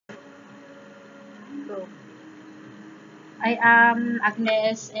Go. I am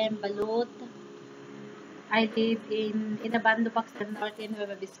Agnes and Balut. I live in Inabando, Pakistan North in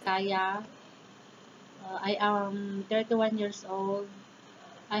Nueva Vizcaya. I am 31 years old.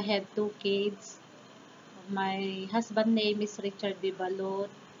 I have two kids. My husband name is Richard B. Balut.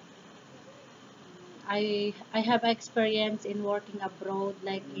 I have experience in working abroad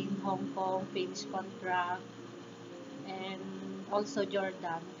like in Hong Kong, Finnish contract, and also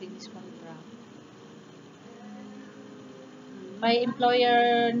Jordan, Finnish contract. My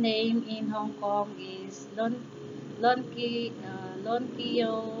employer name in Hong Kong is Lonkio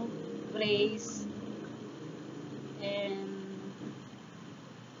Grace, and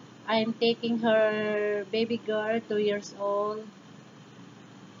I'm taking her baby girl 2 years old,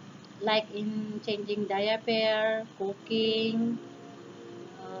 like in changing diaper, cooking,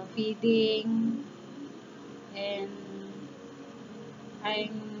 feeding, and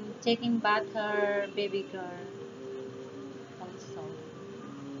I'm taking bath her baby girl also.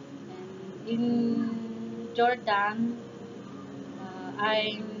 And in Jordan,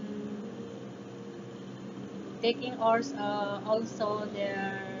 I'm taking also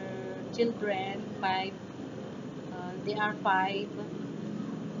their children, five. They are five,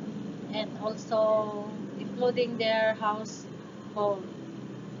 and also including their household.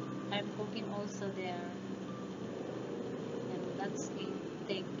 I'm cooking also there, and that's it.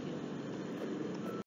 Thank you.